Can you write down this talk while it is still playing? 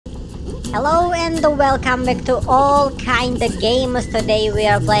Hello and welcome back to all kind of games. Today we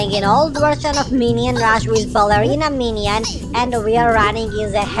are playing an old version of Minion Rush with Ballerina Minion, and we are running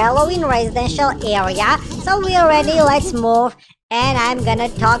in the Halloween residential area. So we are ready, let's move. And I'm gonna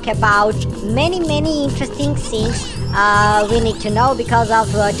talk about many interesting things we need to know because of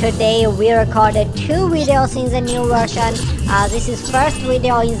today we recorded 2 videos in the new version. This is first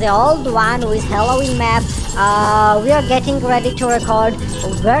video in the old one with Halloween map. We are getting ready to record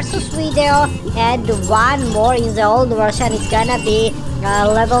versus video and one more in the old version. It's gonna be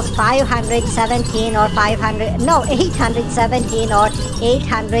levels 517 or 817 or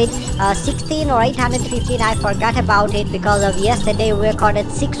 816 or 815. I forgot about it because of yesterday we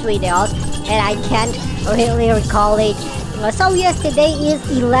recorded 6 videos and I can't really recall it. So yesterday is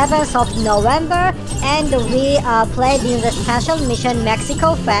 11th of November and we played in the special mission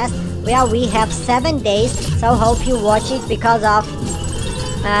Mexico Fest where we have 7 days. So hope you watch it because of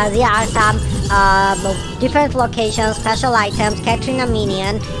there are some different locations, special items, Katrina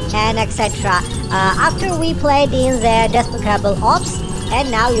Minion, and etc. After we played in the Despicable Ops, and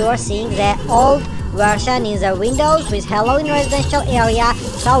now you are seeing the old version in the windows with Halloween residential area.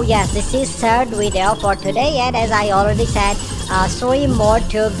 So yes, this is third video for today, and as I already said, 3 more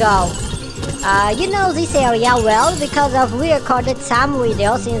to go. You know this area well because of we recorded some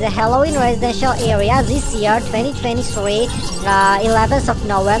videos in the Halloween residential area this year 2023 11th of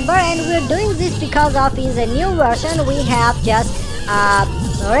November, and we're doing this because of in the new version we have just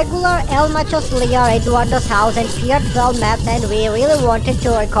regular El Macho's Lair, Eduardo's house and Pier 12 maps, and we really wanted to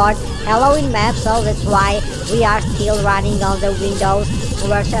record Halloween maps, so that's why we are still running on the Windows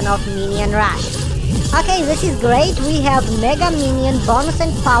version of Minion Rush. Okay, this is great. We have Mega Minion bonus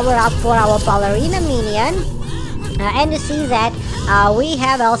and power up for our Ballerina Minion. And you see that we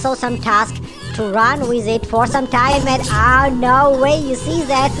have also some task to run with it for some time. And no way, you see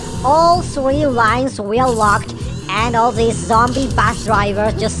that all 3 lines were locked and all these zombie bus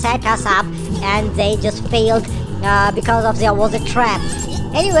drivers just set us up and they just failed because of there was a trap.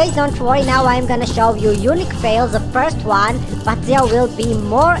 Anyways, don't worry, now I'm gonna show you unique fails, the first one, but there will be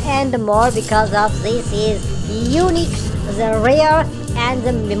more and more because of this is unique, the rare and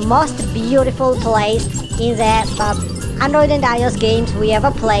the most beautiful place in the Android and iOS games we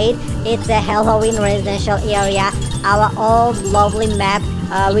ever played. It's the Halloween residential area, our old lovely map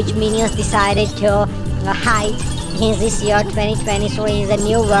which Minions decided to hide in this year 2023 in the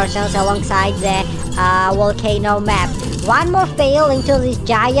new versions alongside the volcano map. One more fail into this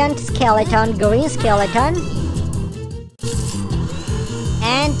giant skeleton, green skeleton.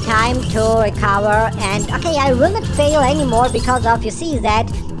 And time to recover. And okay, I will not fail anymore because of, you see that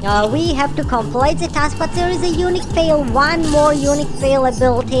we have to complete the task, but there is a unique fail, one more unique fail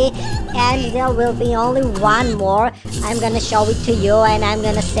ability, and there will be only one more. I'm gonna show it to you and I'm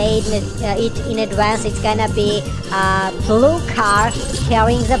gonna say it in advance. It's gonna be blue car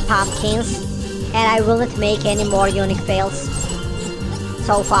carrying the pumpkins. And I will not make any more unique fails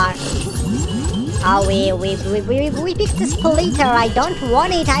so far. We picked the splitter. I don't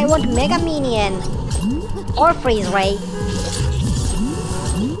want it. I want Mega Minion or Freeze Ray,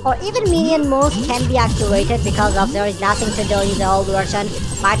 or even Minion moves can be activated because of there is nothing to do in the old version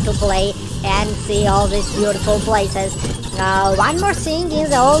but to play and see all these beautiful places. One more thing, in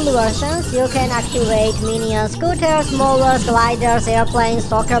the old versions you can activate Minion scooters, mowers, gliders, airplanes,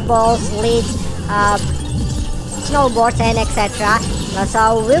 soccer balls, sleds, snowboards and etc.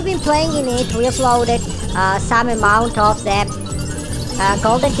 So we've been playing in it. We uploaded some amount of the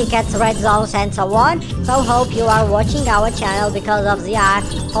golden tickets, red zones and so on. So hope you are watching our channel because of they are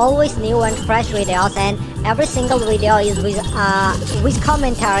always new and fresh videos, and every single video is with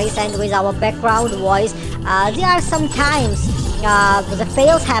commentaries and with our background voice. There are sometimes the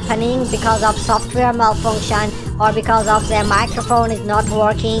fails happening because of software malfunction or because of the microphone is not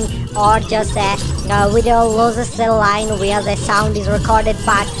working, or just the video loses the line where the sound is recorded,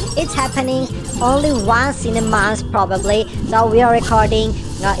 but it's happening only once in a month probably. So we are recording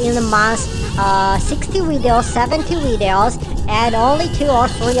in a month 60 videos, 70 videos, and only 2 or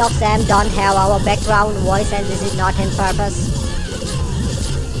 3 of them don't have our background voice, and this is not on purpose.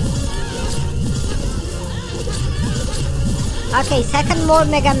 Okay, second more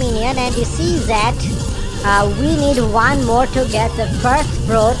Mega Minion, and you see that we need one more to get the first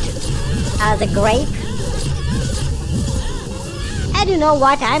fruit, the grape. And you know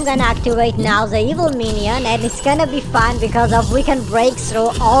what, I'm gonna activate now the evil minion, and it's gonna be fun because of we can break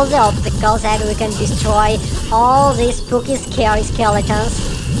through all the obstacles and we can destroy all these spooky scary skeletons.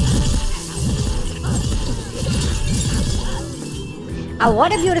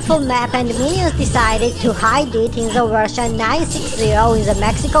 What a beautiful map, and Minions decided to hide it in the version 960 in the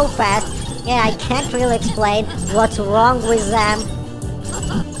Mexico Fest and I can't really explain what's wrong with them.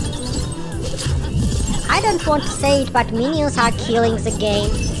 I don't want to say it, but minions are killing the game.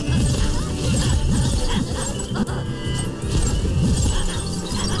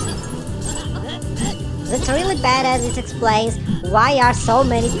 That's really bad, as it explains why are so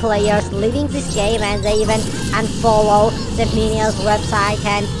many players leaving this game and they even unfollow the Minions website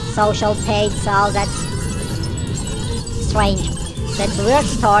and social page, so that's strange. That's a weird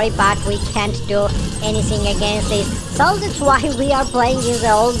story, but we can't do anything against this. So that's why we are playing in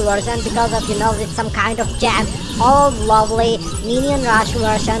the old version, because of, it's some kind of jam. Old lovely Minion Rush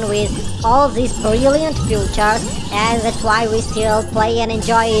version with all these brilliant features, and that's why we still play and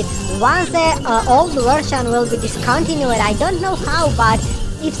enjoy it. Once the old version will be discontinued, I don't know how, but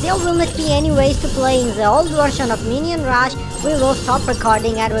if there will not be any ways to play in the old version of Minion Rush, we will stop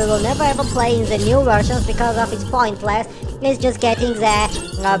recording and we will never ever play in the new versions because of it's pointless. It's just getting the,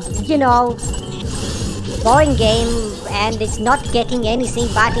 boring game, and it's not getting anything,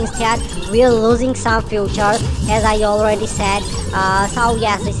 but instead we're losing some features, as I already said. So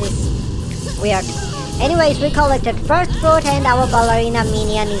yes, this is weird. Anyways, we collected first fruit and our Ballerina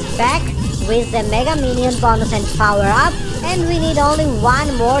Minion is back with the Mega Minion bonus and power up, and we need only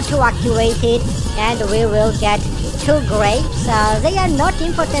one more to activate it and we will get 2 grapes. They are not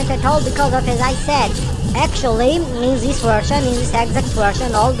important at all because of, as I said, actually in this version, in this exact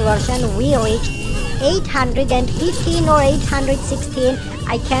version, old version, we reached 815 or 816,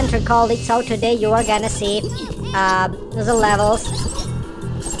 I can't recall it, so today you are gonna see the levels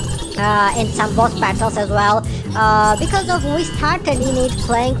and some boss battles as well, because of we started in it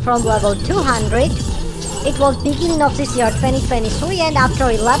playing from level 200. It was beginning of this year 2023, and after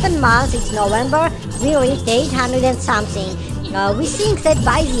 11 months, it's November, we reached 800 and something. We think that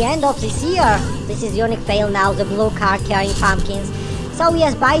by the end of this year, this is unique fail now, the blue car carrying pumpkins. So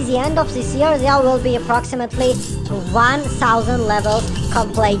yes, by the end of this year there will be approximately 1000 levels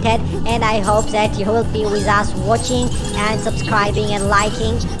completed, and I hope that you will be with us watching and subscribing and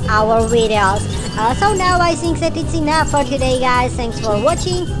liking our videos. So now I think that it's enough for today, guys. Thanks for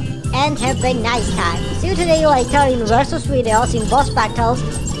watching and have a nice time. See you today later in versus videos, in boss battles,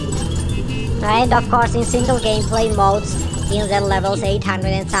 and of course in single gameplay modes in the levels 800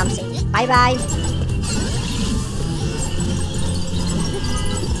 and something. Bye bye.